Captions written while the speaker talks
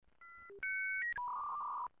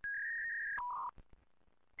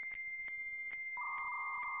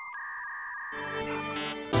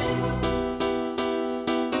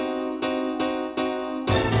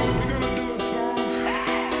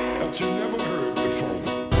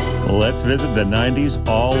Let's visit the 90s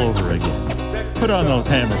all over again. Put on those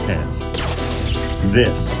hammer pants.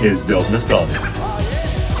 This is Dope Nostalgia.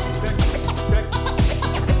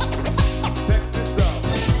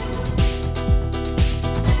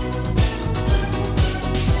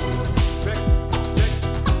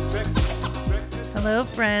 Hello,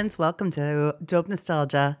 friends. Welcome to Dope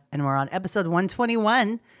Nostalgia, and we're on episode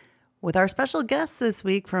 121 with our special guest this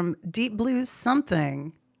week from Deep Blue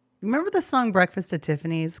Something. Remember the song Breakfast at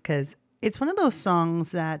Tiffany's? Because it's one of those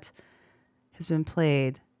songs that has been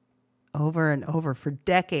played over and over for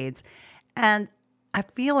decades. And I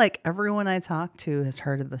feel like everyone I talk to has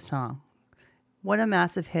heard of the song. What a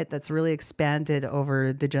massive hit that's really expanded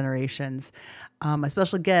over the generations. My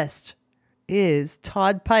special guest is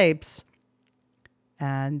Todd Pipes.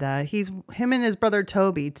 And him and his brother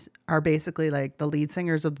Toby are basically like the lead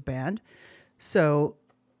singers of the band. So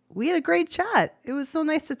we had a great chat. It was so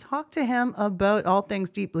nice to talk to him about all things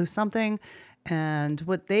Deep Blue Something and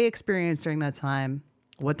what they experienced during that time,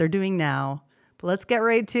 what they're doing now. But let's get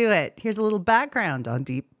right to it. Here's a little background on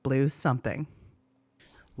Deep Blue Something.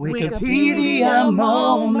 Wikipedia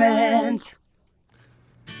moment.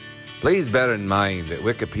 Please bear in mind that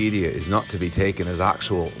Wikipedia is not to be taken as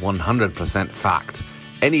actual 100% fact.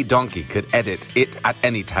 Any donkey could edit it at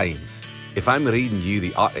any time. If I'm reading you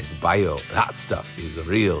the artist's bio, that stuff is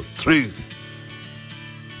real truth.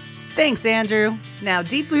 Thanks, Andrew. Now,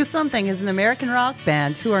 Deep Blue Something is an American rock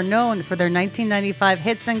band who are known for their 1995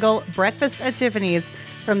 hit single, Breakfast at Tiffany's,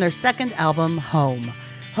 from their second album, Home.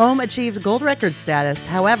 Home achieved gold record status.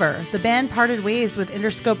 However, the band parted ways with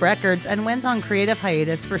Interscope Records and went on creative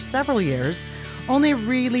hiatus for several years, only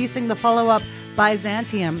releasing the follow-up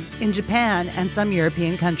Byzantium in Japan and some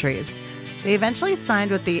European countries. They eventually signed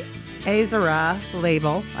with the Azera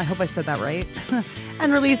label, I hope I said that right,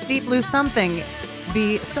 and released Deep Blue Something,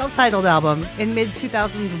 the self-titled album, in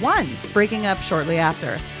mid-2001, breaking up shortly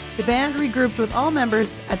after. The band regrouped with all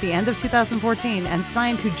members at the end of 2014 and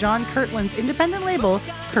signed to John Kirtland's independent label,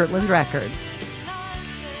 Kirtland Records.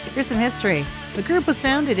 Here's some history. The group was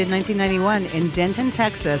founded in 1991 in Denton,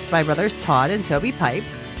 Texas by brothers Todd and Toby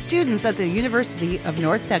Pipes, students at the University of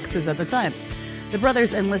North Texas at the time. The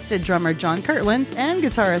brothers enlisted drummer John Kirtland and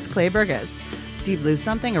guitarist Clay Burgess. Deep Blue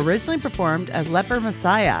Something originally performed as Leper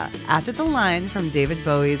Messiah, after the line from David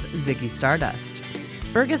Bowie's Ziggy Stardust.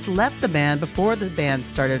 Burgess left the band before the band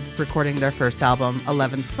started recording their first album,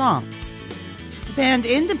 11th Song. The band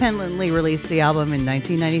independently released the album in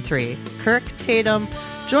 1993. Kirk Tatum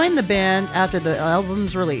joined the band after the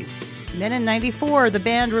album's release. Then in 94, the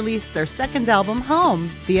band released their second album, Home,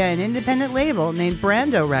 via an independent label named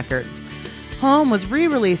Brando Records. Home was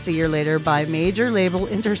re-released a year later by major label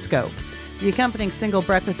Interscope. The accompanying single,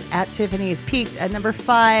 Breakfast at Tiffany's, peaked at number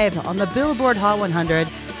 5 on the Billboard Hot 100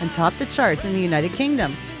 and topped the charts in the United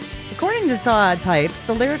Kingdom. According to Todd Pipes,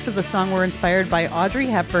 the lyrics of the song were inspired by Audrey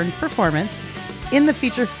Hepburn's performance in the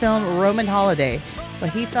feature film Roman Holiday,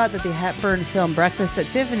 but he thought that the Hepburn film Breakfast at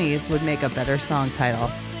Tiffany's would make a better song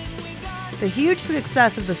title. The huge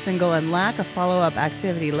success of the single and lack of follow-up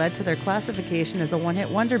activity led to their classification as a one-hit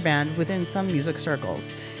wonder band within some music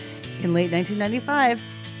circles. In late 1995,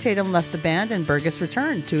 Tatum left the band and Burgess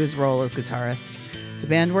returned to his role as guitarist. The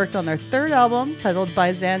band worked on their third album, titled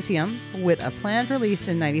Byzantium, with a planned release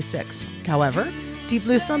in 96. However, Deep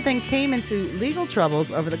Blue Something came into legal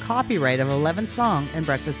troubles over the copyright of 11th Song and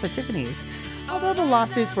Breakfast at Tiffany's. Although the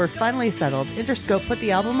lawsuits were finally settled, Interscope put the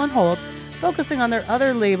album on hold, focusing on their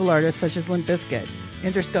other label artists such as Limp Bizkit.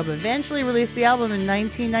 Interscope eventually released the album in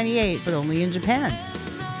 1998, but only in Japan.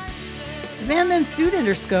 The band then sued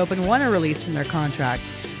Interscope and won a release from their contract.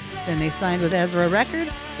 Then they signed with Ezra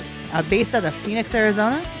Records, based out of Phoenix,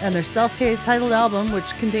 Arizona, and their self-titled album,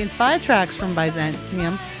 which contains 5 tracks from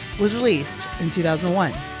Byzantium, was released in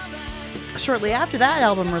 2001. Shortly after that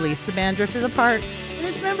album release, the band drifted apart, and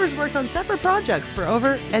its members worked on separate projects for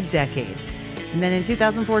over a decade. And then in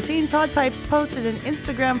 2014, Todd Pipes posted an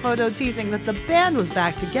Instagram photo teasing that the band was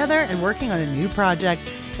back together and working on a new project,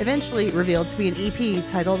 eventually revealed to be an EP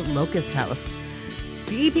titled Locust House.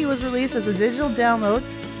 The EP was released as a digital download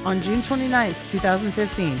on June 29th,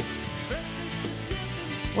 2015.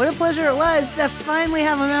 What a pleasure it was to finally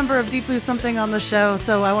have a member of Deep Blue Something on the show,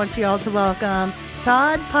 so I want you all to welcome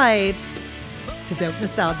Todd Pipes to Dope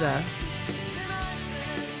Nostalgia.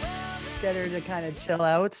 Get her to kind of chill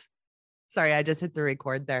out. Sorry, I just hit the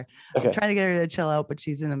record there. Okay. I'm trying to get her to chill out, but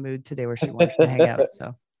she's in a mood today where she wants to hang out.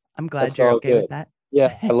 So I'm glad you're okay with that.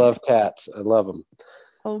 Yeah, I love cats. I love them.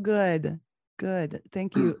 Oh, good. Good.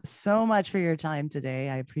 Thank you so much for your time today.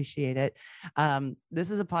 I appreciate it.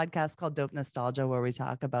 This is a podcast called Dope Nostalgia, where we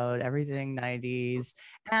talk about everything 90s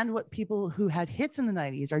and what people who had hits in the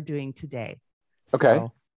 90s are doing today. Okay.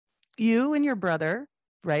 So you and your brother,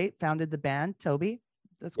 right, founded the band, Toby.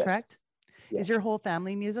 That's Yes. correct? Yes. Is your whole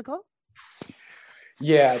family musical?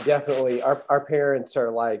 Yeah, definitely. Our parents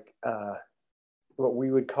are like what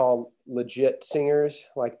we would call legit singers.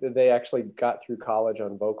 Like they actually got through college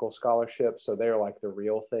on vocal scholarship, so they're like the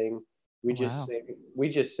real thing. We just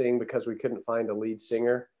sing because we couldn't find a lead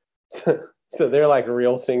singer. So they're like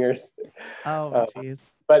real singers. Oh, geez.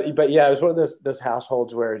 But yeah, it was one of those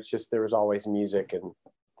households where it's just there was always music and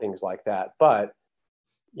things like that. But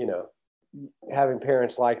you know, having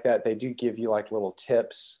parents like that, they do give you like little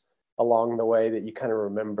tips along the way that you kind of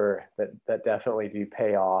remember that definitely do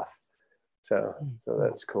pay off. So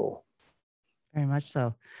that's cool. Very much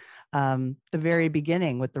so. The very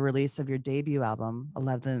beginning with the release of your debut album,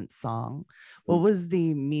 11th Song, what was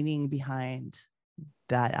the meaning behind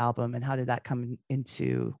that album and how did that come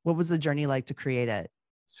into, what was the journey like to create it?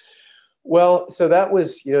 Well, so that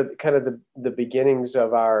was, you know, kind of the beginnings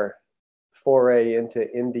of our foray into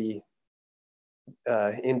indie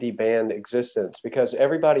band existence, because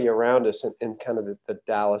everybody around us in kind of the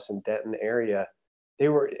Dallas and Denton area,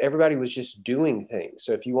 everybody was just doing things.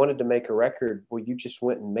 So if you wanted to make a record, well, you just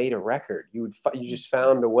went and made a record. You just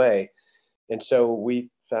found a way. And so we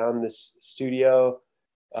found this studio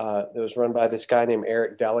that was run by this guy named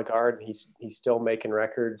Eric Delegard. He's still making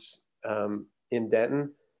records in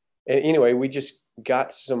Denton. And anyway, we just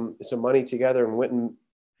got some money together and went and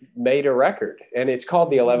made a record. And it's called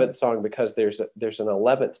the 11th Song because there's an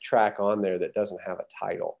 11th track on there that doesn't have a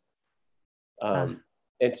title.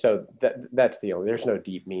 And so that's there's no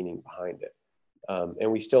deep meaning behind it.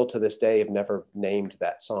 And we still to this day have never named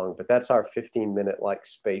that song, but that's our 15-minute like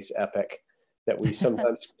space epic that we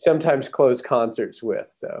sometimes close concerts with.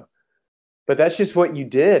 So, but that's just what you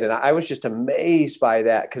did. And I was just amazed by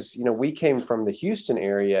that because, you know, we came from the Houston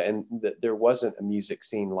area and there wasn't a music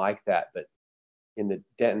scene like that. But in the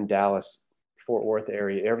Denton, Dallas, Fort Worth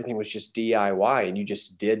area, everything was just DIY and you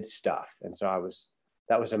just did stuff. And so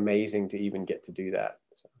that was amazing to even get to do that.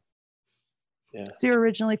 So, yeah. So you're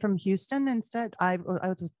originally from Houston instead? I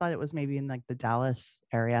thought it was maybe in like the Dallas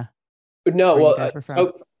area. No,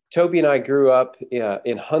 well, Toby and I grew up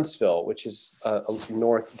in Huntsville, which is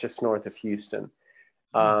just north of Houston.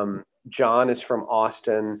 John is from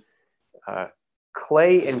Austin.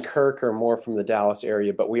 Clay and Kirk are more from the Dallas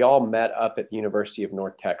area, but we all met up at the University of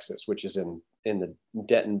North Texas, which is in the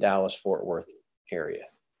Denton, Dallas, Fort Worth area.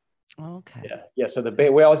 Okay. Yeah. So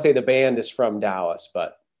we always say the band is from Dallas,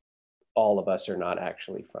 but all of us are not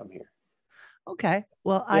actually from here. Okay.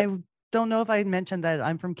 Well, yeah. I don't know if I mentioned that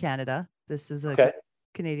I'm from Canada. This is a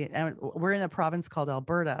Canadian, and we're in a province called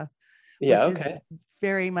Alberta. Yeah. Which is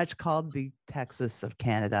very much called the Texas of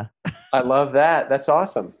Canada. I love that. That's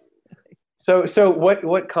awesome. So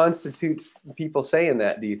what constitutes people saying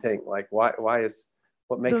that, do you think? Like what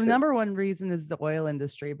makes the number one reason is the oil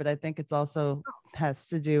industry, but I think it's also has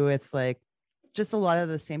to do with like just a lot of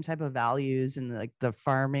the same type of values in like the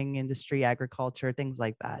farming industry, agriculture, things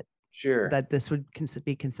like that. Sure. That this would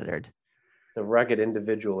be considered. The rugged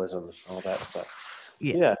individualism, all that stuff.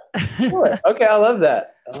 Yeah. Sure. Okay. I love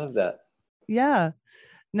that. Yeah.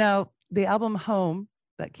 Now the album Home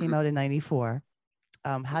that came out in 94.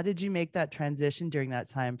 How did you make that transition during that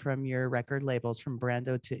time from your record labels from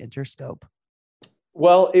Brando to Interscope?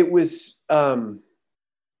 Well, it was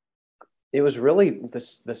really the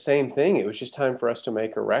same thing. It was just time for us to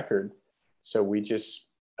make a record. So we just,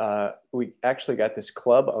 we actually got this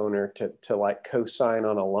club owner to like co-sign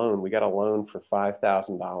on a loan. We got a loan for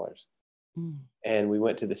 $5,000 and we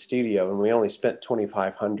went to the studio and we only spent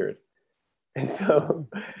 $2,500. And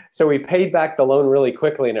so we paid back the loan really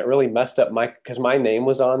quickly, and it really messed up because my name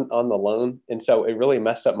was on the loan. And so it really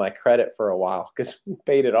messed up my credit for a while because we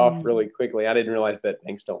paid it off really quickly. I didn't realize that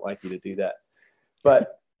banks don't like you to do that.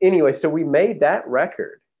 But anyway, so we made that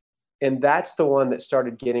record, and that's the one that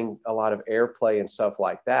started getting a lot of airplay and stuff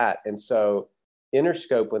like that. And so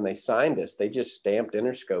Interscope, when they signed us, they just stamped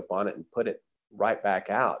Interscope on it and put it right back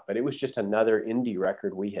out. But it was just another indie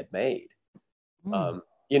record we had made.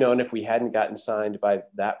 You know, and if we hadn't gotten signed by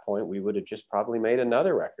that point, we would have just probably made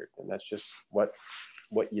another record. And that's just what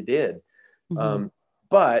you did.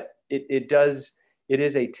 But it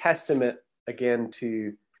is a testament again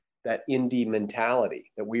to that indie mentality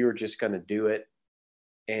that we were just going to do it.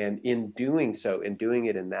 And in doing so, in doing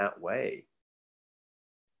it in that way,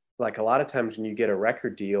 like a lot of times when you get a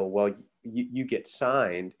record deal, well, you get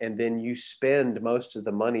signed and then you spend most of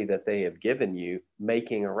the money that they have given you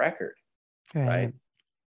making a record. right?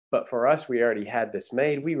 But for us, we already had this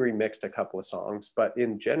made. We remixed a couple of songs, but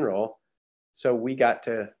in general, so we got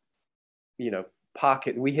to,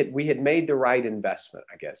 pocket. We had made the right investment,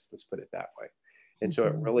 I guess. Let's put it that way. And so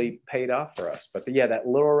it really paid off for us. But yeah, that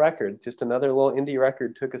little record, just another little indie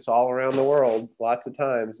record, took us all around the world lots of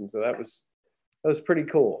times, and so that was pretty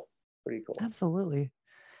cool. Pretty cool. Absolutely.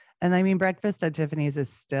 And I mean, Breakfast at Tiffany's is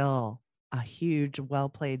still a huge,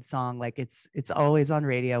 well-played song. Like it's always on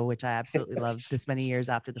radio, which I absolutely love this many years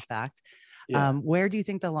after the fact. Yeah. Where do you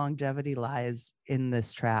think the longevity lies in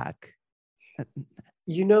this track?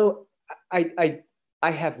 I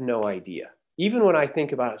have no idea. Even when I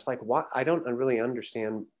think about it, it's like, why? I don't really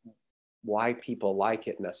understand why people like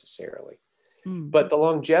it necessarily. But the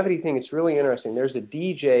longevity thing, it's really interesting. There's a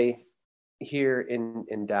DJ here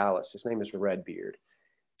in Dallas. His name is Redbeard.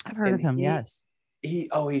 I've heard of him, yes. He's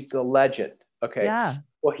the legend. Okay. Yeah.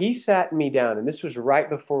 Well, he sat me down, and this was right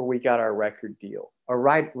before we got our record deal, or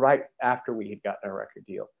right after we had gotten our record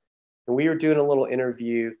deal. And we were doing a little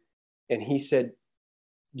interview, and he said,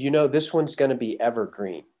 this one's going to be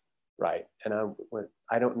evergreen, right? And I went,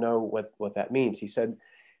 I don't know what that means. He said,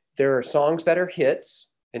 there are songs that are hits,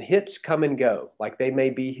 and hits come and go. Like they may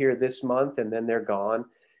be here this month, and then they're gone.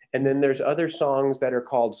 And then there's other songs that are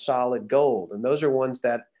called solid gold. And those are ones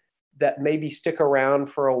that maybe stick around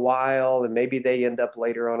for a while, and maybe they end up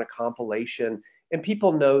later on a compilation, and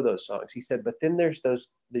people know those songs. He said, but then there's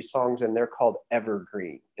these songs, and they're called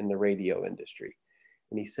evergreen in the radio industry.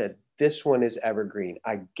 And he said, this one is evergreen.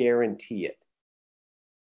 I guarantee it.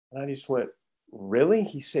 And I just went, really?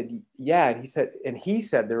 He said, yeah. And he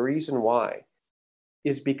said the reason why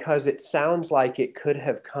is because it sounds like it could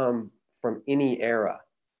have come from any era.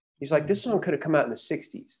 He's like, this song could have come out in the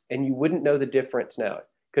 60s, and you wouldn't know the difference now. It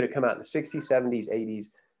could have come out in the 60s, 70s, 80s,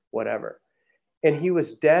 whatever. And he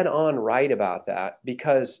was dead on right about that,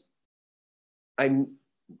 because I'm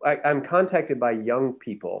contacted by young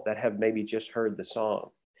people that have maybe just heard the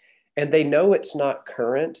song, and they know it's not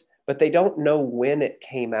current, but they don't know when it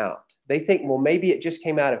came out. They think, well, maybe it just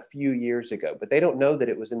came out a few years ago, but they don't know that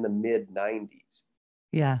it was in the mid 90s.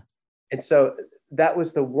 Yeah. And so that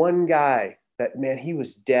was the one guy that, man, he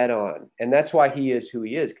was dead on. And that's why he is who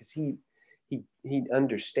he is, because he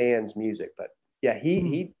understands music. But yeah,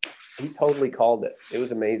 he totally called it. It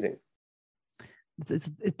was amazing.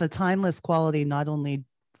 It's the timeless quality, not only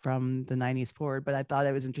from the 90s forward, but I thought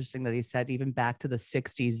it was interesting that he said even back to the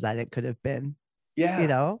 60s that it could have been.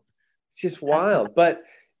 Yeah. It's just wild. But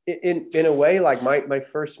in a way, like my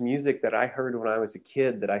first music that I heard when I was a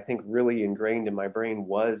kid that I think really ingrained in my brain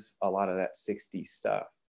was a lot of that 60s stuff.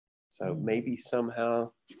 So maybe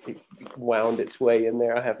somehow it wound its way in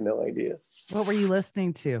there. I have no idea. What were you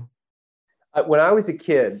listening to? When I was a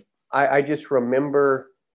kid, I just remember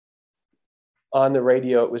on the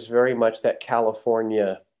radio, it was very much that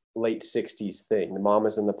California late 60s thing. The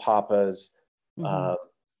Mamas and the Papas, Herb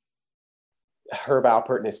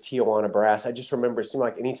Alpert and his Tijuana Brass. I just remember it seemed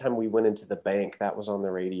like anytime we went into the bank, that was on the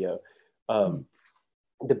radio.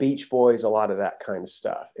 The Beach Boys, a lot of that kind of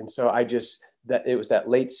stuff. And so it was that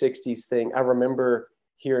late 60s thing. I remember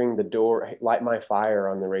hearing The Door, Light My Fire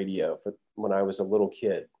on the radio when I was a little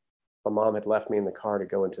kid. My mom had left me in the car to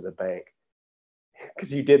go into the bank,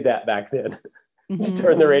 because you did that back then. Just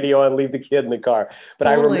turn the radio on, leave the kid in the car. But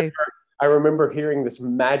totally. I remember hearing this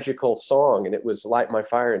magical song, and it was Light My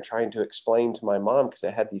Fire, and trying to explain to my mom, because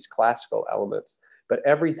it had these classical elements, but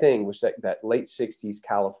everything was that late 60s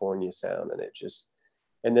California sound.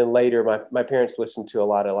 And then later my parents listened to a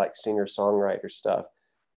lot of like singer-songwriter stuff,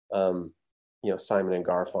 Simon and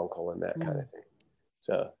Garfunkel and that kind of thing.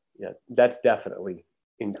 So yeah, that's definitely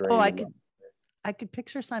ingrained. I could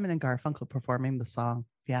picture Simon and Garfunkel performing the song.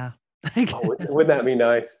 Yeah. Wouldn't that be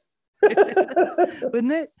nice?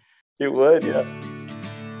 Wouldn't it? It would, yeah.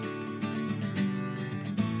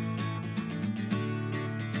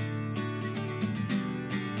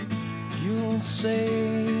 You'll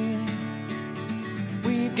say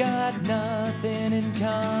we've got nothing in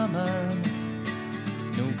common,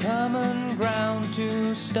 no common ground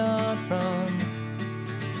to start from,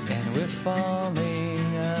 and we're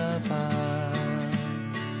falling apart.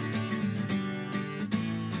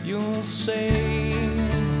 You'll say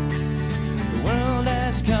the world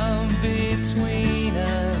has come between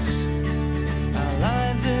us, our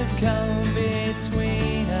lives have come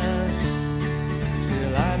between us,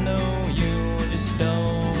 still I know you just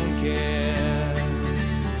don't care.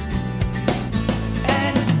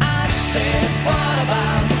 And I said, what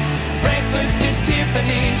about breakfast at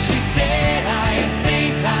Tiffany? She said, I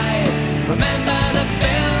think I remember the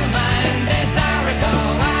film, and as I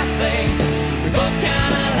recall, I think we both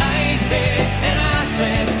kind of liked it. And I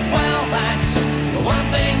said, well, that's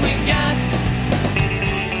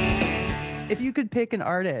you could pick an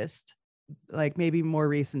artist, like maybe more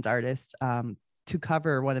recent artist, to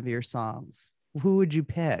cover one of your songs, who would you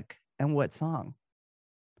pick and what song?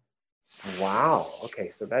 Wow. Okay,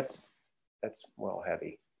 so that's well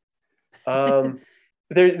heavy.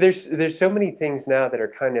 There's so many things now that are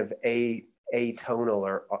kind of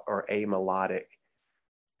atonal or amelodic.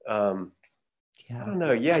 I don't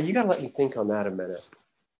know. Yeah, you got to let me think on that a minute.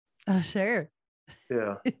 Sure.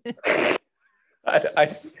 Yeah.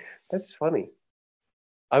 I that's funny.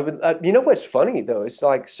 I would, you know what's funny though? It's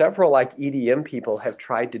like several like EDM people have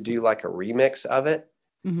tried to do like a remix of it.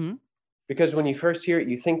 Mm-hmm. Because when you first hear it,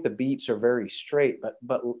 you think the beats are very straight, but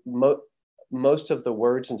most of the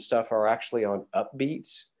words and stuff are actually on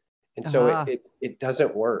upbeats, and so it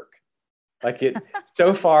doesn't work. Like it,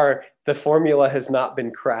 so far the formula has not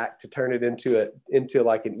been cracked to turn it into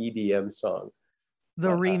like an EDM song.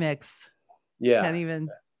 The remix. Yeah. Can't even.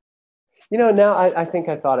 You know, now I think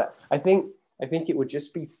it would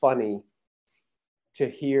just be funny to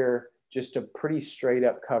hear just a pretty straight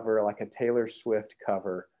up cover, like a Taylor Swift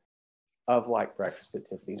cover of like Breakfast at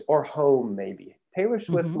Tiffany's or Home, maybe. Taylor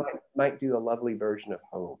Swift might do a lovely version of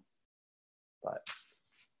Home. But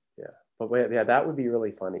yeah, that would be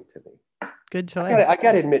really funny to me. Good choice. I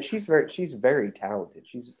gotta admit, she's very talented.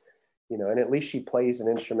 She's, you know, and at least she plays an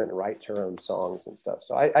instrument and writes her own songs and stuff.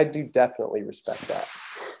 So I do definitely respect that.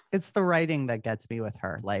 It's the writing that gets me with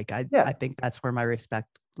her. Like I think that's where my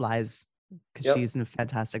respect lies, because she's a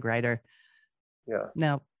fantastic writer. Yeah.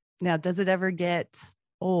 Now, does it ever get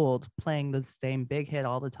old playing the same big hit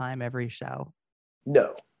all the time, every show?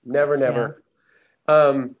 No, never.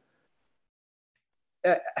 I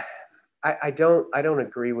don't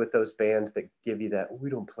agree with those bands that give you that. We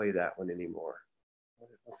don't play that one anymore.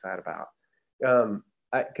 What's that about?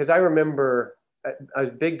 Because I remember I was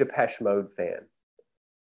a big Depeche Mode fan,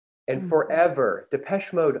 and forever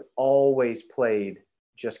Depeche Mode always played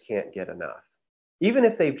 "Just Can't Get Enough," even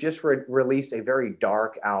if they've just released a very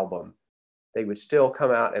dark album. They would still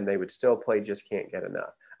come out and they would still play "Just Can't Get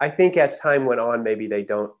Enough." I think as time went on, maybe they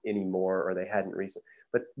don't anymore, or they hadn't recently.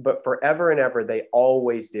 But forever and ever, they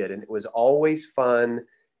always did, and it was always fun.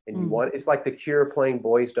 And it's like The Cure playing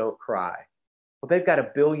 "Boys Don't Cry." Well, they've got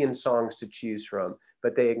a billion songs to choose from,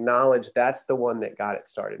 but they acknowledge that's the one that got it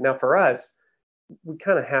started. Now, for us, we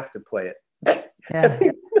kind of have to play it. Yeah. I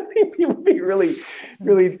think people would be really,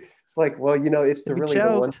 really. It's like, well, you know, it's the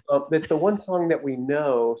one song that we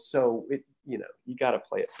know, so it, you know, you got to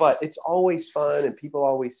play it. But it's always fun, and people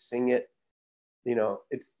always sing it. You know,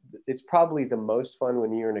 it's probably the most fun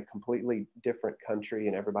when you're in a completely different country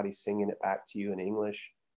and everybody's singing it back to you in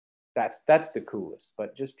English. That's the coolest.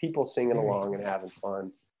 But just people singing along and having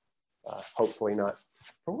fun. Hopefully not.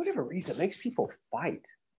 For whatever reason, it makes people fight.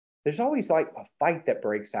 There's always like a fight that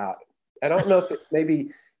breaks out. I don't know if it's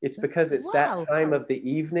because it's that time of the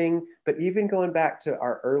evening, but even going back to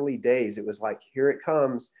our early days, it was like, here it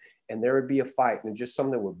comes, and there would be a fight, and just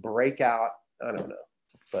something would break out. I don't know.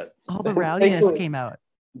 But all the rowdiness came out.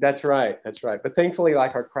 That's right. But thankfully,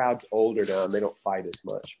 like, our crowd's older now and they don't fight as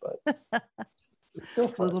much, but it's still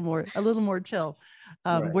fun. a little more chill.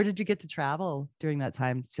 Right. Where did you get to travel during that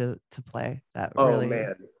time to play that? Oh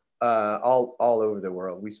man, all over the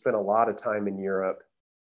world. We spent a lot of time in Europe,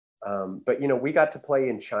 but you know, we got to play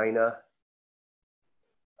in China,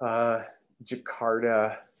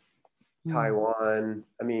 Jakarta, Taiwan.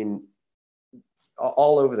 I mean,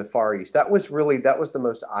 all over the Far East. That was the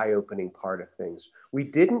most eye-opening part of things. We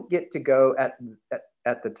didn't get to go at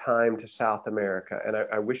the time to South America, and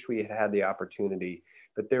I wish we had the opportunity,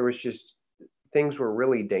 but there was just, things were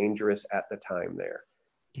really dangerous at the time there.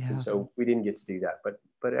 Yeah. And so we didn't get to do that. But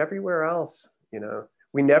everywhere else, you know,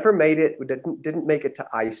 we never made it. We didn't make it to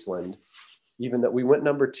Iceland, even though we went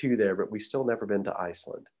number 2 there, but we still never been to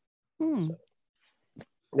Iceland. So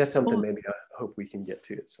that's something maybe I hope we can get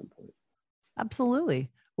to at some point.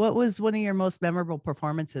 Absolutely. What was one of your most memorable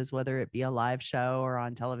performances, whether it be a live show or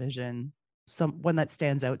on television? One that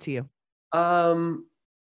stands out to you?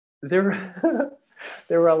 There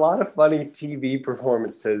were a lot of funny TV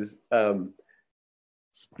performances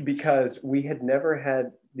because we had never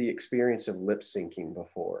had the experience of lip syncing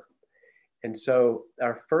before. And so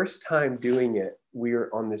our first time doing it, we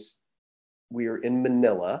were in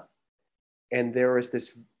Manila. And there was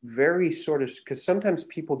this very sort of, because sometimes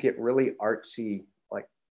people get really artsy, like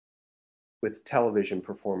with television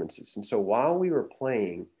performances. And so while we were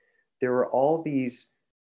playing, there were all these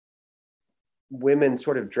women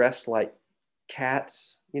sort of dressed like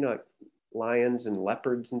cats, you know, like lions and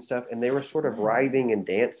leopards and stuff. And they were sort of writhing and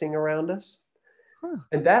dancing around us.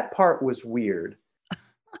 And that part was weird.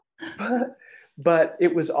 But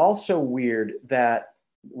it was also weird that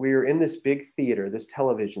we were in this big theater, this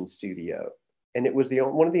television studio, and it was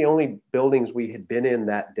one of the only buildings we had been in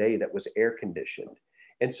that day that was air conditioned.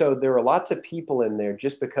 And so there were lots of people in there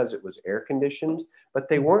just because it was air conditioned, but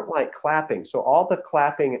they weren't like clapping. So all the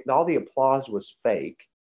clapping, all the applause was fake,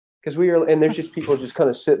 because and there's just people just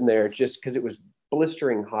kind of sitting there just because it was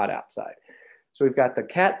blistering hot outside. So we've got the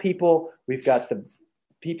cat people, we've got the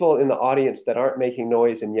people in the audience that aren't making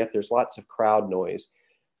noise, and yet there's lots of crowd noise.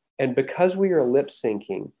 And because we are lip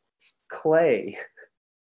syncing, Clay,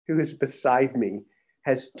 who is beside me,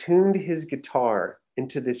 has tuned his guitar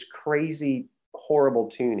into this crazy, horrible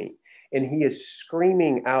tuning. And he is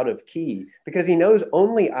screaming out of key because he knows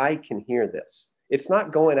only I can hear this. It's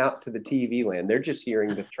not going out to the TV land. They're just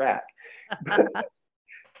hearing the track.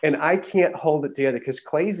 And I can't hold it together because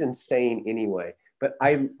Clay's insane anyway. But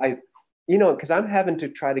I because I'm having to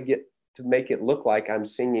try to make it look like I'm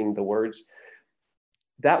singing the words.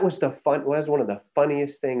 That was one of the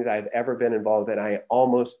funniest things I've ever been involved in. I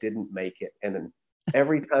almost didn't make it. And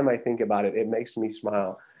every time I think about it, it makes me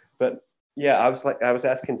smile. But yeah, I was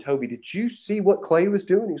asking Toby, did you see what Clay was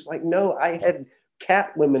doing? He's like, no, I had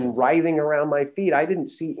cat women writhing around my feet. I didn't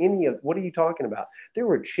see any of, what are you talking about? There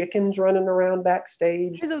were chickens running around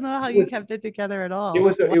backstage. I don't know how you kept it together at all. It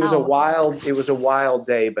was a wild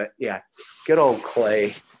day, but yeah, good old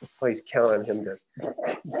Clay. Please count on him to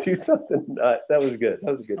do something nuts. That was good.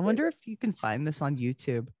 That was a good I wonder if you can find this on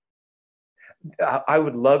YouTube. I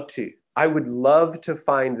would love to. I would love to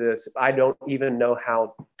find this. I don't even know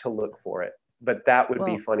how to look for it, but that would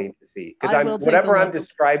be funny to see. Because whatever I'm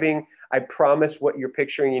describing, I promise what you're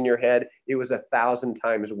picturing in your head, it was 1,000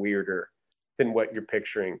 times weirder than what you're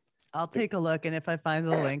picturing. I'll take a look, and if I find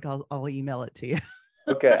the link, I'll email it to you.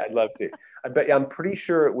 Okay, I'd love to. I'm pretty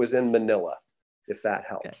sure it was in Manila, if that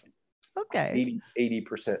helps. Okay.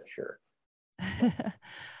 80% sure.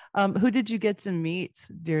 Who did you get to meet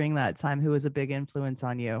during that time? Who was a big influence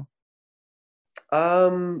on you?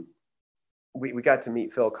 We got to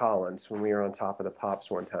meet Phil Collins when we were on Top of the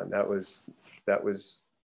Pops one time. That was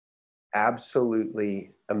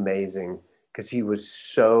absolutely amazing because he was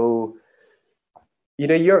so,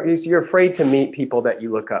 you're afraid to meet people that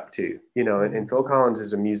you look up to, and Phil Collins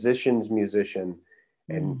is a musician's musician,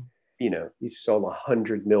 and he's sold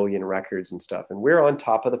 100 million records and stuff, and we're on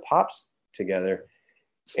Top of the Pops together.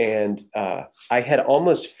 And I had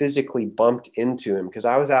almost physically bumped into him because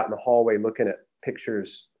I was out in the hallway looking at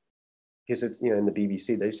pictures, because it's, in the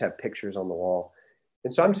BBC, they just have pictures on the wall.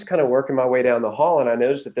 And so I'm just kind of working my way down the hall, and I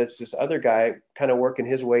noticed that there's this other guy kind of working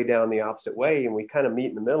his way down the opposite way, and we kind of meet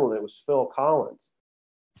in the middle, and it was Phil Collins.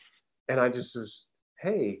 And I just was,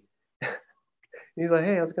 hey. He's like,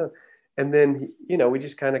 hey, how's it going? And then, we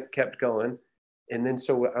just kind of kept going. And then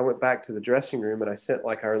so I went back to the dressing room, and I sent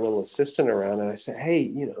like our little assistant around, and I said,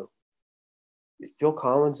 hey, Phil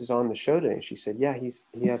Collins is on the show today. And she said, yeah,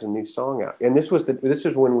 he has a new song out. And this was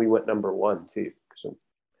when we went #1 too. So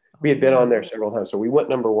we had been on there several times. So we went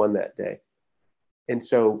 #1 that day. And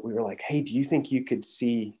so we were like, hey, do you think you could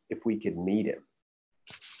see if we could meet him?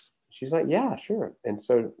 She's like, yeah, sure. And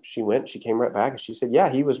so she came right back, and she said,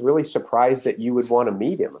 yeah, he was really surprised that you would want to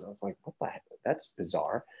meet him. And I was like, what the heck? That's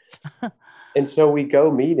bizarre. And so we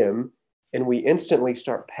go meet him, and we instantly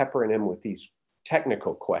start peppering him with these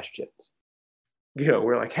technical questions.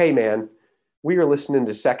 We're like, hey man, we were listening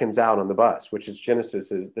to Seconds Out on the bus, which is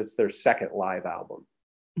Genesis, that's their second live album.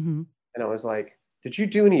 Mm-hmm. And I was like, did you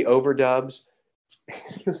do any overdubs?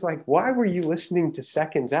 He was like, why were you listening to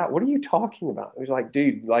Seconds Out? What are you talking about? He was like,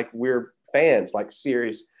 dude, like we're fans, like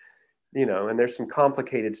serious, and there's some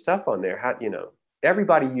complicated stuff on there. How,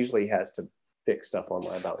 everybody usually has to fix stuff on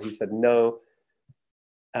live album. He said, no,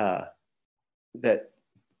 that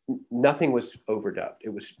nothing was overdubbed.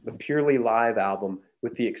 It was a purely live album,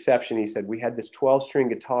 with the exception, he said, we had this 12-string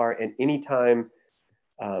guitar, and anytime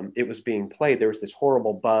it was being played, there was this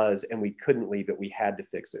horrible buzz, and we couldn't leave it. We had to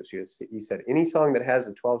fix it. So he said, any song that has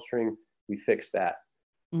the 12-string, we fix that.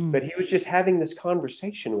 But he was just having this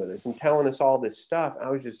conversation with us and telling us all this stuff.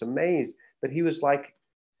 I was just amazed. But he was like,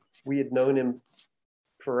 we had known him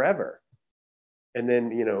forever. And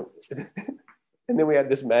then, and then we had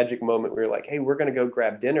this magic moment. We were like, hey, we're going to go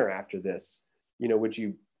grab dinner after this. Would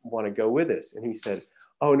you want to go with us? And he said,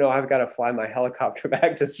 oh, no, I've got to fly my helicopter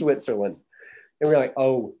back to Switzerland. And we're like,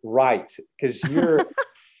 oh, right. Because you're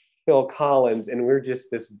Phil Collins and we're just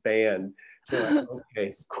this band. So like,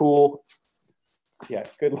 okay, cool. Yeah,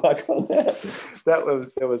 good luck on that. That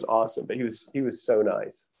was awesome. But he was so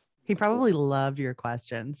nice. He probably loved your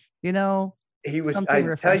questions. He was. I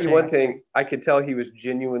tell you one thing. I could tell he was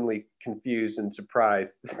genuinely confused and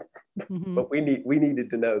surprised. Mm-hmm. But we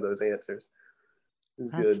needed to know those answers. It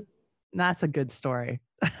was good. That's a good story.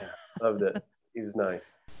 Loved it. He was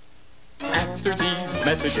nice. After these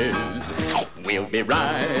messages, we'll be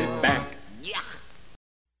right back.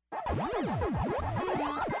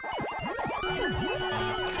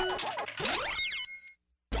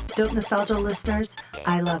 Dope Nostalgia listeners,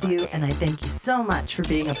 I love you and I thank you so much for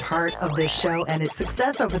being a part of this show and its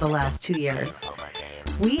success over the last 2 years.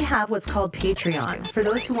 We have what's called Patreon for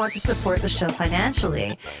those who want to support the show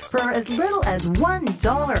financially. For as little as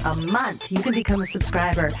 $1 a month, you can become a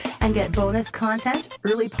subscriber and get bonus content,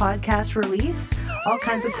 early podcast release, all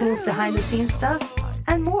kinds of cool behind-the-scenes stuff,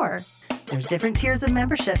 and more. There's different tiers of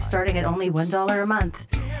membership starting at only $1 a month.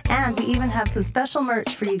 And we even have some special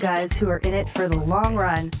merch for you guys who are in it for the long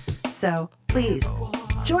run. So please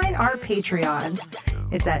join our Patreon.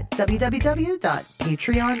 It's at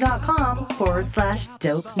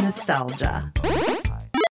www.patreon.com/dope nostalgia.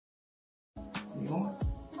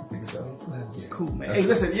 It's cool, man. Hey,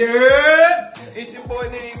 listen, yeah, it's your boy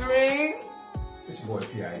Nitty Green. It's your boy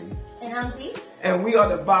P.I.E. And I'm Dee. And we are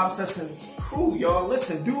the Vibe Sessions crew, y'all.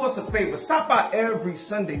 Listen, do us a favor. Stop by every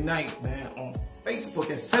Sunday night, man, on Facebook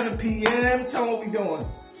at 7 p.m. Tell them what we doing.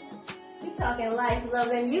 We talking life, love,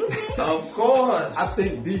 and music. Of course. I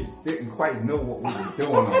think Dee didn't quite know what we were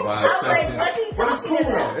doing on Vibe Sessions. What's he But it's talking cool,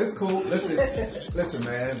 about? though. It's cool. Listen,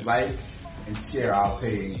 man. Like and share our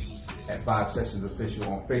page at Vibe Sessions Official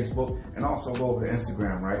on Facebook, and also go over to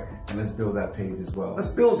Instagram, right? And let's build that page as well. Let's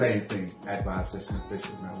build Same thing at Vibe Sessions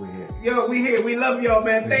Official, man. We're here. Yo, we here. We love y'all,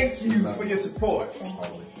 man. Thank you Love for you. your support. Thank you.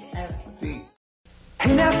 All right. Peace.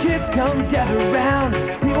 Hey now kids, come gather round.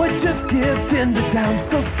 See what just skipped into town.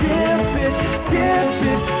 So skip it,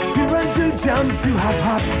 do run, do jump, do hop,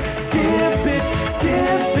 hop. Skip it,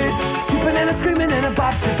 skipping and a screaming and a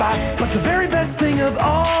bop to bop. But the very best thing of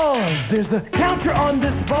all, there's a counter on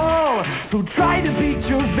this ball. So try to beat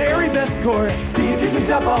your very best score. See if you can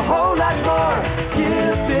jump a whole lot more.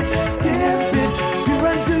 Skip it, do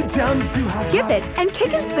run, do jump, do hop, Skip hop. it and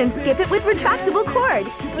kick and spin skip it with retractable cord,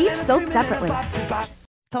 each sold separately.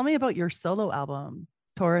 Tell me about your solo album,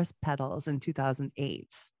 Taurus Petals, in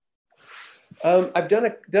 2008. I've done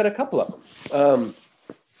a couple of them.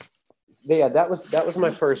 Yeah, that was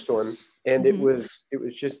my first one, and it was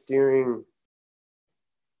just during.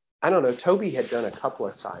 I don't know. Toby had done a couple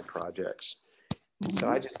of side projects, so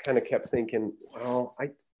I just kind of kept thinking, well,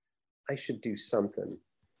 I should do something,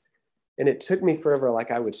 and it took me forever.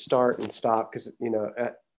 Like I would start and stop because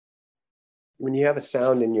when you have a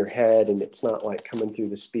sound in your head and it's not like coming through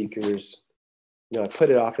the speakers, I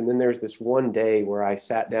put it off. And then there's this one day where I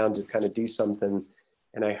sat down to kind of do something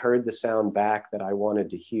and I heard the sound back that I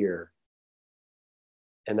wanted to hear.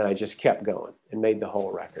 And then I just kept going and made the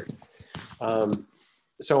whole record.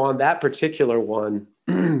 So on that particular one,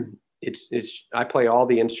 I play all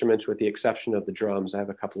the instruments with the exception of the drums. I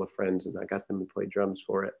have a couple of friends and I got them to play drums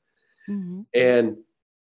for it. Mm-hmm. And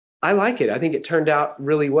I like it. I think it turned out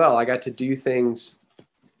really well. I got to do things,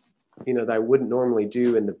 that I wouldn't normally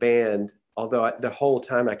do in the band. Although the whole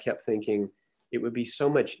time I kept thinking it would be so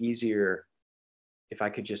much easier if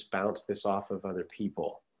I could just bounce this off of other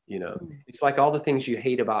people. It's like all the things you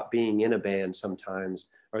hate about being in a band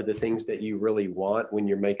sometimes are the things that you really want when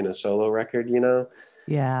you're making a solo record,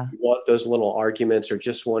 Yeah. You want those little arguments or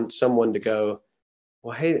just want someone to go,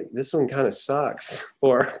 well, hey, this one kind of sucks.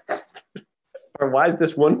 Or why is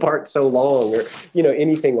this one part so long? Or,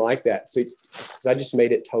 anything like that. So I just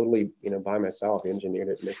made it totally, by myself, engineered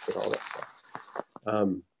it, mixed it, all that stuff.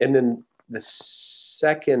 And then the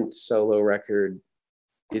second solo record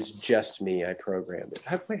is just me. I programmed it.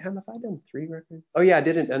 Have I done 3 records? Oh yeah, I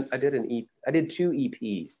did an EP. I did 2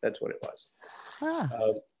 EPs. That's what it was.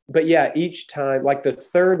 But yeah, each time, like the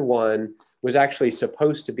third one was actually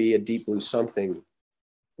supposed to be a Deep Blue Something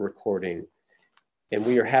recording. And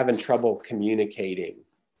we are having trouble communicating.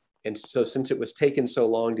 And so since it was taking so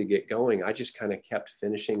long to get going, I just kind of kept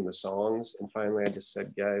finishing the songs. And finally I just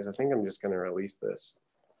said, guys, I think I'm just going to release this.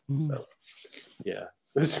 Mm-hmm. So yeah,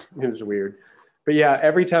 it was weird. But yeah,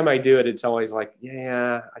 every time I do it, it's always like,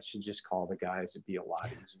 yeah, I should just call the guys. It'd be a lot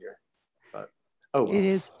easier. But well.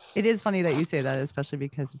 It is funny that you say that, especially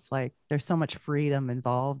because it's like, there's so much freedom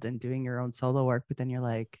involved in doing your own solo work, but then you're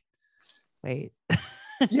like, wait.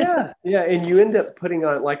 Yeah. And you end up putting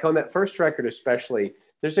on, like on that first record, especially,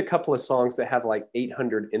 there's a couple of songs that have like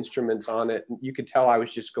 800 instruments on it. You could tell I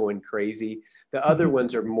was just going crazy. The other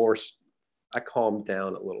ones are more, I calmed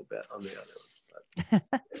down a little bit on the other ones. But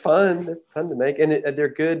they're fun to make. And they're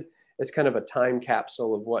good as kind of a time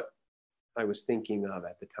capsule of what I was thinking of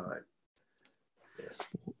at the time.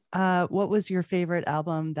 Yeah. What was your favorite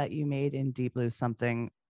album that you made in Deep Blue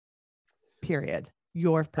Something, period?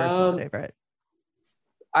 Your personal favorite?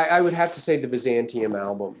 I would have to say the Byzantium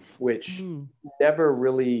album, which never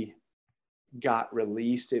really got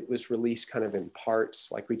released. It was released kind of in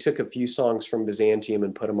parts. Like we took a few songs from Byzantium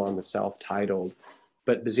and put them on the self-titled,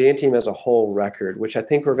 but Byzantium as a whole record, which I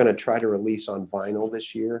think we're going to try to release on vinyl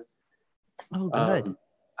this year. Oh, good.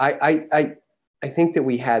 I think that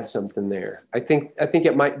we had something there. I think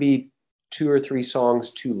it might be 2 or 3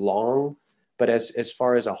 songs too long, but as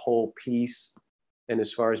far as a whole piece, and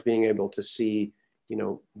as far as being able to see, you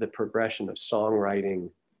know, the progression of songwriting,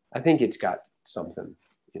 I think it's got something,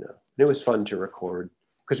 you know. And it was fun to record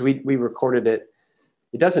because we recorded it.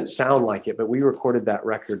 It doesn't sound like it, but we recorded that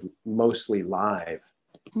record mostly live,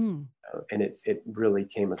 and it really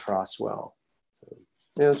came across well. So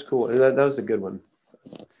yeah, it was cool. That was a good one.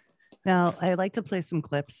 Now, I like to play some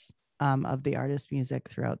clips of the artist music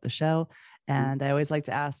throughout the show. And I always like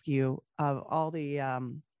to ask you, of all the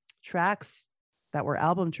tracks that were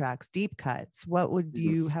album tracks, deep cuts, what would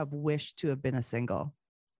you have wished to have been a single?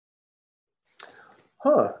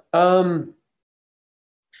 I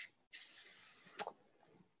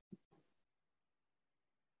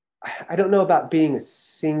don't know about being a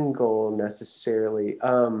single necessarily.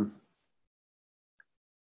 I'm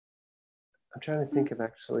trying to think of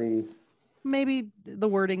actually. Maybe the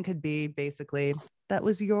wording could be basically, that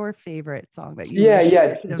was your favorite song that you.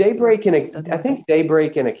 Yeah. Daybreak I think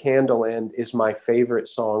Daybreak and a Candle End is my favorite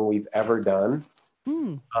song we've ever done.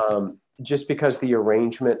 Just because the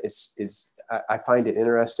arrangement is I find it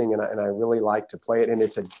interesting and I really like to play it, and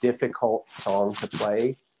it's a difficult song to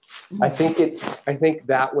play. I think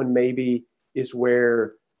that one maybe is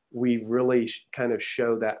where we really kind of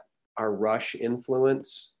show that our Rush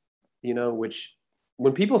influence, you know, which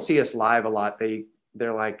when people see us live a lot,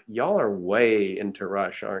 they're like, y'all are way into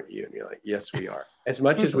Rush, aren't you? And you're like, yes, we are. As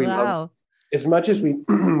much as we love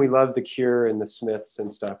we love the Cure and the Smiths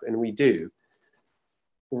and stuff, and we do.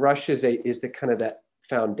 Rush is the kind of that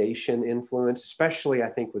foundation influence, especially I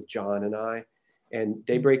think with John and I. And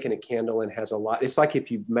Daybreak and a Candle End has a lot. It's like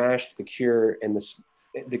if you mashed the Cure and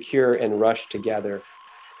the Cure and Rush together,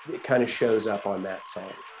 it kind of shows up on that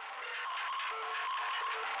song.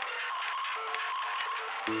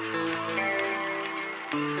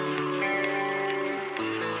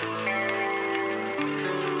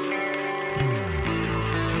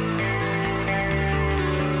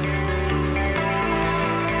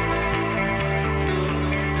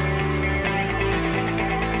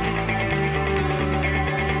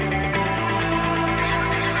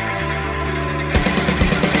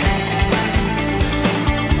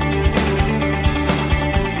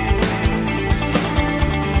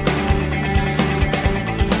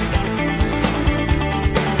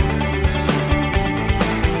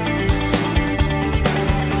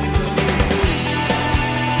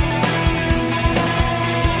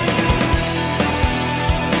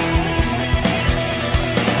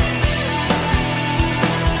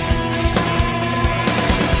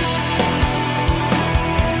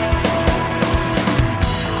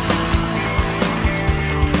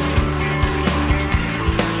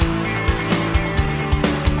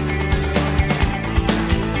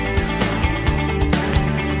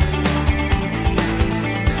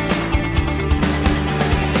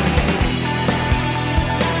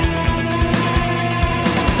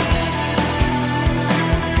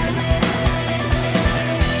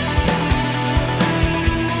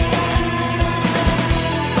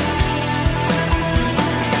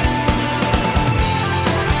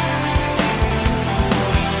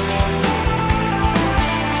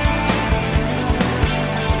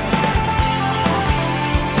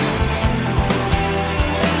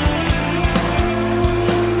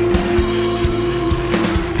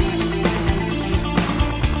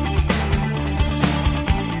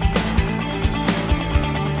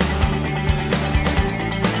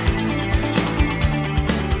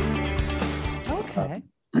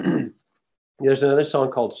 There's another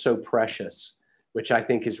song called So Precious, which I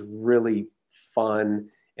think is really fun.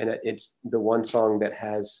 And it's the one song that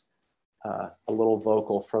has a little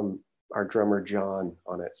vocal from our drummer, John,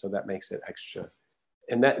 on it. So that makes it extra.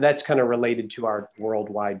 And that's kind of related to our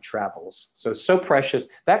worldwide travels. So Precious,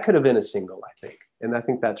 that could have been a single, I think. And I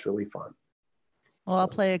think that's really fun. Well, I'll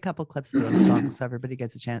play a couple clips of those songs so everybody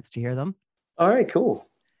gets a chance to hear them. All right, cool.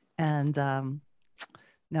 And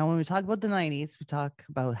now when we talk about the 90s, we talk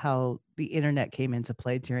about how the internet came into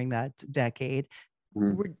play during that decade.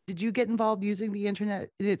 Did you get involved using the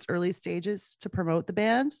internet in its early stages to promote the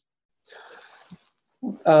band?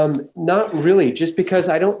 Not really, just because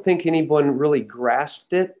I don't think anyone really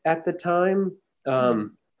grasped it at the time.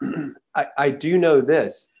 I do know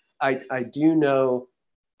this. I do know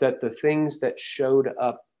that the things that showed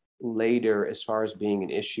up later as far as being an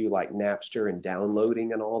issue, like Napster and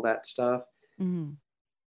downloading and all that stuff. Mm-hmm.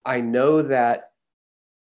 I know that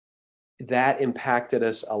impacted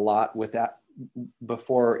us a lot with that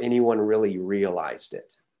before anyone really realized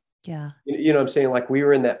it. Yeah. You know what I'm saying? Like we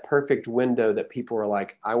were in that perfect window that people were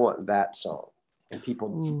like, I want that song. And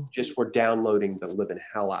people just were downloading the living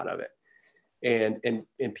hell out of it.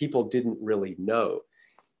 And people didn't really know.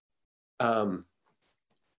 And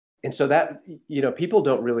so that, you know, people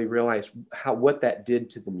don't really realize what that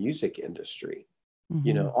did to the music industry. Mm-hmm.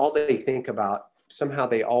 You know, all they think about, somehow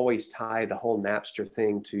they always tie the whole Napster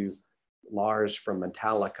thing to Lars from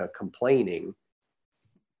Metallica complaining,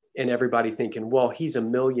 and everybody thinking, well, he's a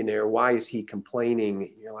millionaire, why is he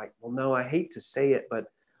complaining? You're like, well, no, I hate to say it,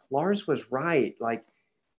 but Lars was right. Like,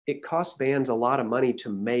 it costs bands a lot of money to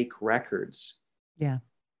make records. Yeah.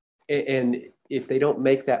 And if they don't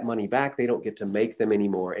make that money back, they don't get to make them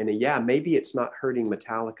anymore. And yeah, maybe it's not hurting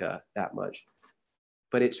Metallica that much,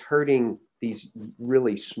 but it's hurting these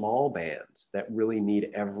really small bands that really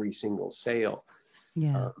need every single sale.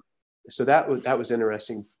 Yeah. So that was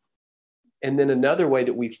interesting. And then another way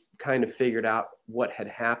that we've kind of figured out what had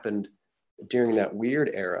happened during that weird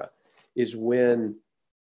era is when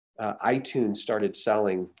iTunes started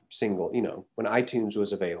selling single, you know, when iTunes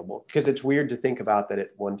was available, because it's weird to think about that at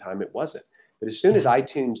one time it wasn't. But as soon as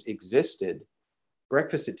iTunes existed,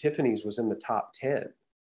 Breakfast at Tiffany's was in the top 10.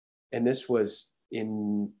 And this was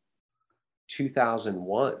in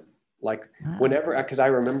 2001. Like whenever, because I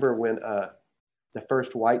remember when the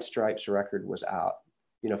first White Stripes record was out,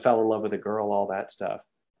 you know, Fell in Love with a Girl, all that stuff.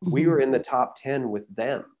 Mm-hmm. We were in the top 10 with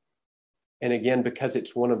them. And again, because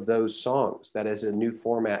it's one of those songs that as a new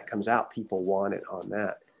format comes out, people want it on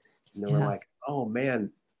that. And they were like, oh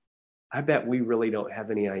man, I bet we really don't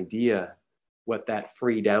have any idea what that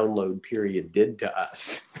free download period did to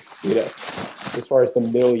us, you know, as far as the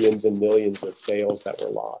millions and millions of sales that were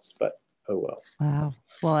lost. But oh well. Wow.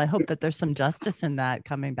 Well, I hope that there's some justice in that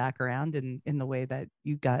coming back around in the way that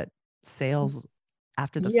you got sales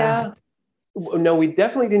after the fact. No, we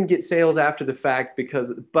definitely didn't get sales after the fact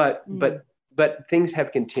because, but things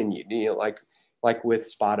have continued, you know, like with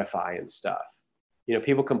Spotify and stuff. You know,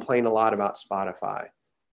 people complain a lot about Spotify,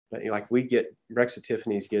 but like we get, Breakfast at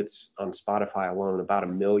Tiffany's gets on Spotify alone about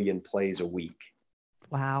 1 million plays a week.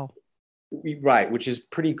 Wow. Right, which is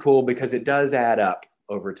pretty cool because it does add up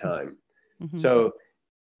over time. Mm-hmm. So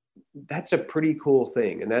that's a pretty cool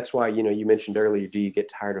thing. And that's why, you know, you mentioned earlier, do you get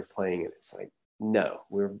tired of playing it? It's like, no,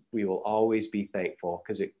 we will always be thankful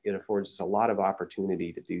because it affords us a lot of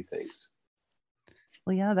opportunity to do things.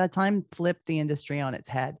 Well, yeah, that time flipped the industry on its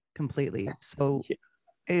head completely. So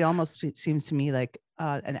it almost seems to me like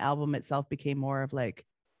an album itself became more of like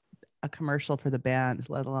a commercial for the band,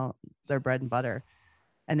 let alone their bread and butter.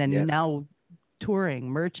 And then now touring,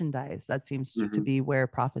 merchandise, that seems to be where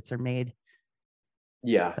profits are made.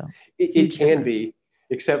 Yeah, so, it can be,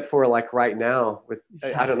 except for like right now with,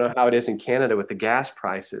 I don't know how it is in Canada with the gas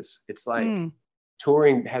prices. It's like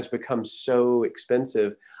touring has become so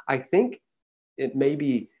expensive. I think it may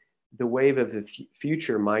be the wave of the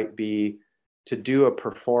future might be to do a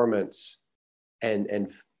performance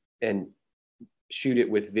and shoot it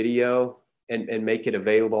with video and make it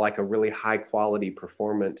available, like a really high quality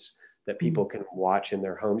performance that people can watch in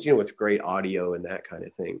their homes, you know, with great audio and that kind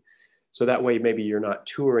of thing. So that way, maybe you're not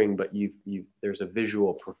touring, but there's a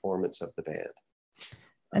visual performance of the band.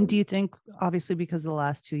 And do you think, obviously, because of the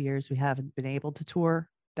last 2 years, we haven't been able to tour,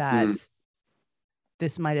 that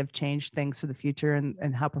this might have changed things for the future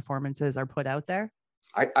and how performances are put out there?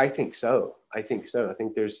 I think so. I think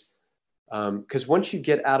there's, because once you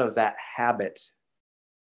get out of that habit,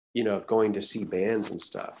 you know, of going to see bands and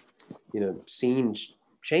stuff, you know, scenes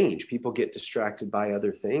change. People get distracted by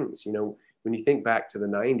other things. You know, when you think back to the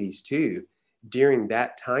 90s too, during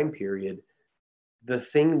that time period, the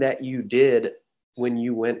thing that you did when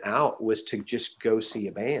you went out was to just go see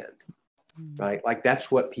a band, right? Like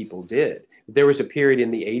that's what people did. There was a period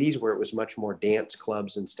in the 80s where it was much more dance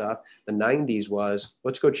clubs and stuff. The 90s was,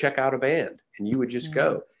 let's go check out a band, and you would just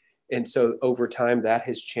go. And so over time that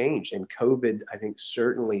has changed, and COVID, I think,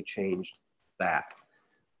 certainly changed that.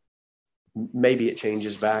 Maybe it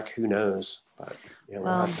changes back, who knows? But you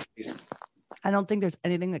know, I don't think there's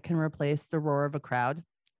anything that can replace the roar of a crowd.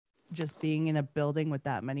 Just being in a building with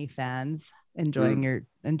that many fans enjoying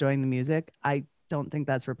the music, I don't think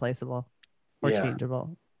that's replaceable or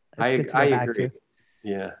changeable. I agree.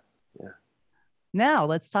 Yeah. Now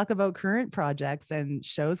let's talk about current projects and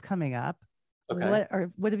shows coming up. Okay.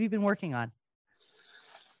 What have you been working on?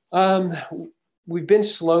 We've been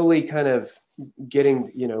slowly kind of getting,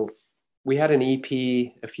 you know, we had an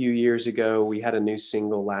EP a few years ago. We had a new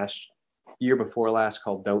single year before last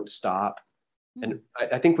called Don't Stop. And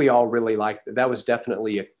I think we all really liked it. That was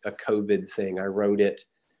definitely a COVID thing. I wrote it,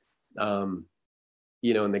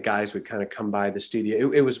 you know, and the guys would kind of come by the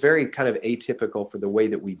studio. It was very kind of atypical for the way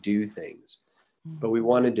that we do things, but we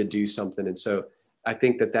wanted to do something. And so I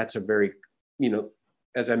think that that's a very, you know,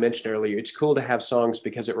 as I mentioned earlier, it's cool to have songs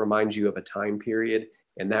because it reminds you of a time period.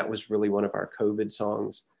 And that was really one of our COVID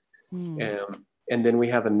songs. And then we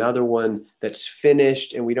have another one that's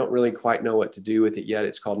finished and we don't really quite know what to do with it yet.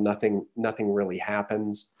 It's called Nothing Really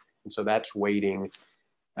Happens. And so that's waiting.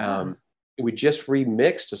 We just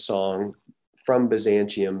remixed a song from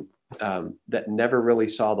Byzantium that never really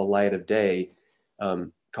saw the light of day,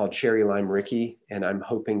 called Cherry Lime Ricky. And I'm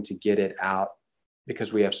hoping to get it out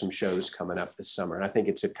because we have some shows coming up this summer. And I think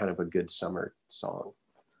it's a kind of a good summer song.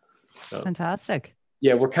 So. Fantastic.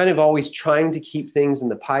 Yeah, we're kind of always trying to keep things in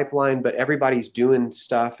the pipeline, but everybody's doing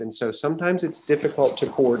stuff. And so sometimes it's difficult to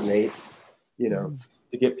coordinate, you know,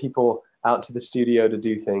 to get people out to the studio to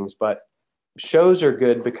do things. But shows are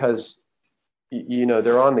good because, you know,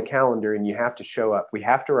 they're on the calendar and you have to show up. We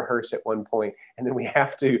have to rehearse at one point, and then we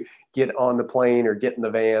have to get on the plane or get in the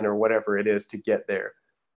van or whatever it is to get there.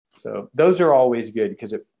 So those are always good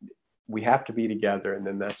because we have to be together, and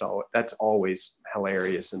then that's always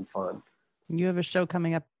hilarious and fun. You have a show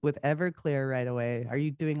coming up with Everclear right away. Are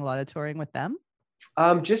you doing a lot of touring with them?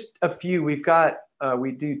 Just a few. We've got,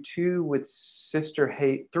 we do two with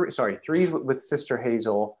three with Sister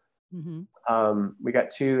Hazel. We got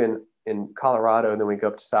two in Colorado, and then we go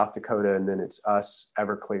up to South Dakota, and then it's us,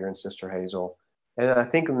 Everclear, and Sister Hazel. And I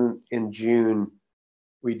think in June,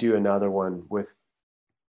 we do another one with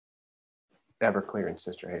Everclear and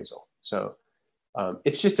Sister Hazel. So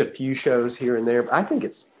it's just a few shows here and there, but I think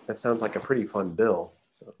that sounds like a pretty fun bill.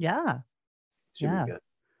 So yeah. Good.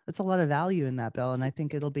 That's a lot of value in that bill. And I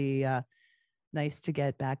think it'll be nice to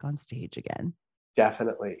get back on stage again.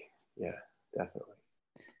 Definitely. Yeah, definitely.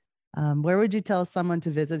 Where would you tell someone to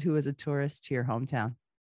visit who is a tourist to your hometown?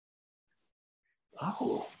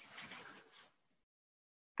 Oh,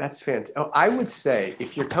 that's fantastic. Oh, I would say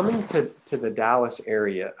if you're coming to the Dallas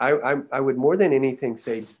area, I would more than anything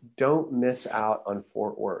say, don't miss out on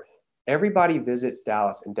Fort Worth. Everybody visits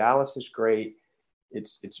Dallas, and Dallas is great.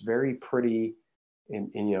 It's very pretty, and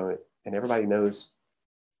you know, and everybody knows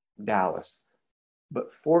Dallas.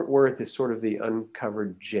 But Fort Worth is sort of the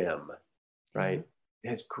uncovered gem, right? It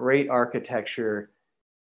has great architecture.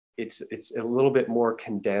 It's a little bit more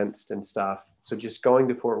condensed and stuff. So just going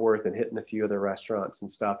to Fort Worth and hitting a few other restaurants and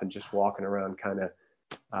stuff, and just walking around, kind of,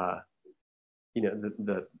 you know,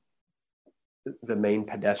 the main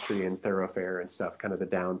pedestrian thoroughfare and stuff, kind of the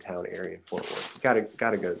downtown area in Fort Worth.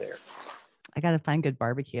 Gotta go there. I gotta find good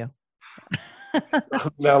barbecue.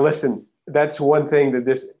 Now listen, that's one thing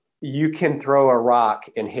that you can throw a rock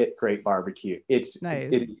and hit great barbecue. It's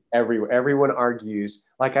nice. It is everywhere. Everyone argues.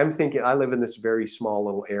 Like, I'm thinking, I live in this very small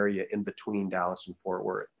little area in between Dallas and Fort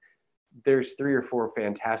Worth. There's 3 or 4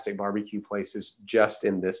 fantastic barbecue places just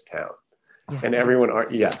in this town. And everyone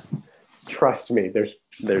trust me, there's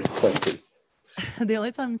plenty. The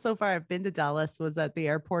only time so far I've been to Dallas was at the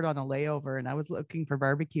airport on a layover, and I was looking for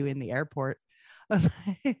barbecue in the airport. I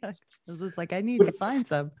was just like, I need to find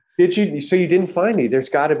some. Did you? So you didn't find any? There's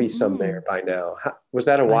got to be some there by now. Was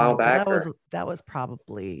that a while back? That was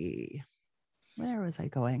probably, where was I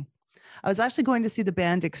going? I was actually going to see the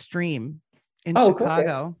band Extreme in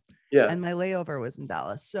Chicago. Okay. Yeah. And my layover was in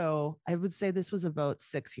Dallas. So I would say this was about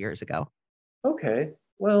 6 years ago. Okay.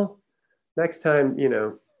 Well, next time, you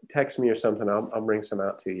know, text me or something. I'll bring some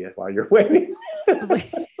out to you while you're waiting.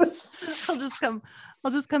 I'll just come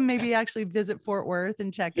maybe actually visit Fort Worth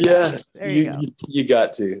and check it out. There you go. You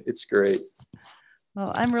got to. It's great.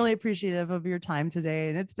 Well, I'm really appreciative of your time today,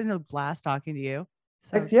 and it's been a blast talking to you.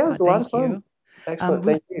 So, thanks. Yeah, it was a lot of fun. Excellent.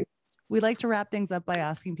 Thank you. We like to wrap things up by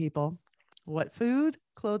asking people what food,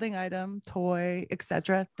 clothing item, toy,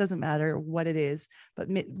 etc. Doesn't matter what it is, but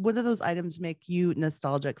what do those items make you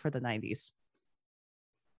nostalgic for the 90s?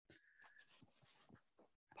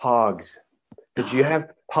 Pogs. Did you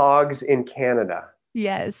have Pogs in Canada?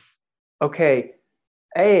 Yes. Okay.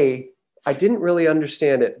 I didn't really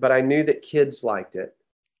understand it, but I knew that kids liked it.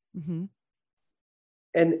 Mm-hmm.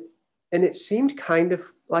 And it seemed kind of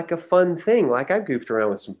like a fun thing. Like, I goofed around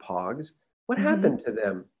with some Pogs. What happened to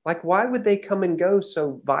them? Like, why would they come and go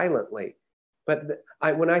so violently? But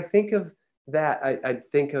when I think of that, I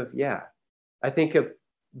think of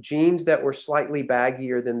jeans that were slightly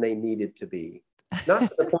baggier than they needed to be. Not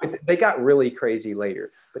to the point that they got really crazy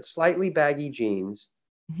later, but slightly baggy jeans,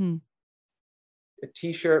 a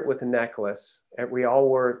t-shirt with a necklace. We all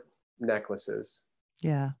wore, necklaces.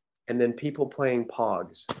 Yeah. And then people playing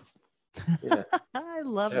Pogs. Yeah. I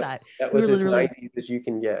love that. That We was were as literally 90s as you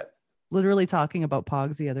can get. literally talking about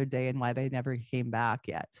Pogs the other day and why they never came back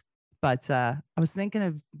yet. But I was thinking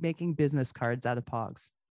of making business cards out of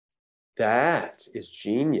Pogs. That is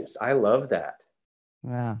genius. I love that.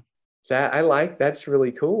 Yeah. That's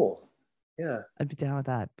really cool. Yeah. I'd be down with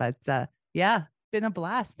that. But yeah, been a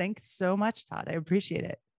blast. Thanks so much, Todd. I appreciate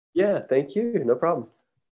it. Yeah, thank you. No problem.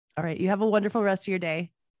 All right. You have a wonderful rest of your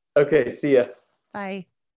day. Okay, see ya. Bye.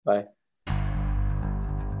 Bye.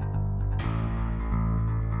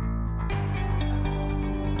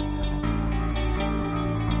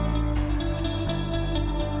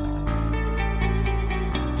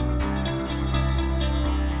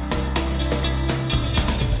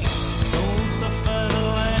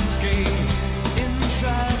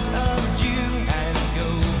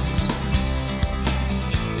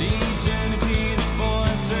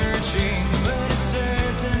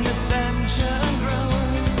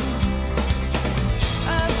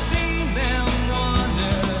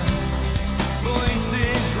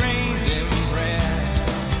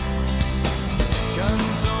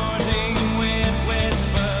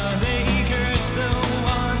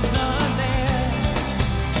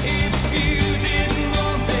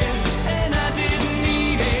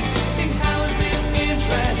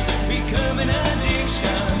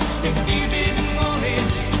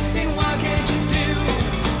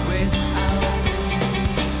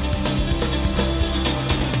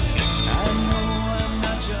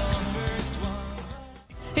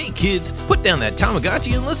 Kids, put down that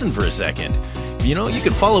Tamagotchi and listen for a second. You know, you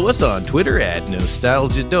can follow us on Twitter at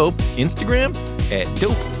NostalgiaDope, Instagram at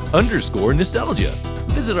dope_nostalgia.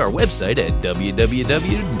 Visit our website at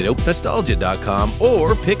www.dopenostalgia.com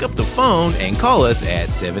or pick up the phone and call us at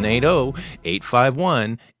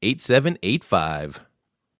 780-851-8785.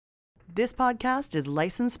 This podcast is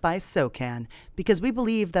licensed by SOCAN because we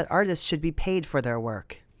believe that artists should be paid for their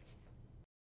work.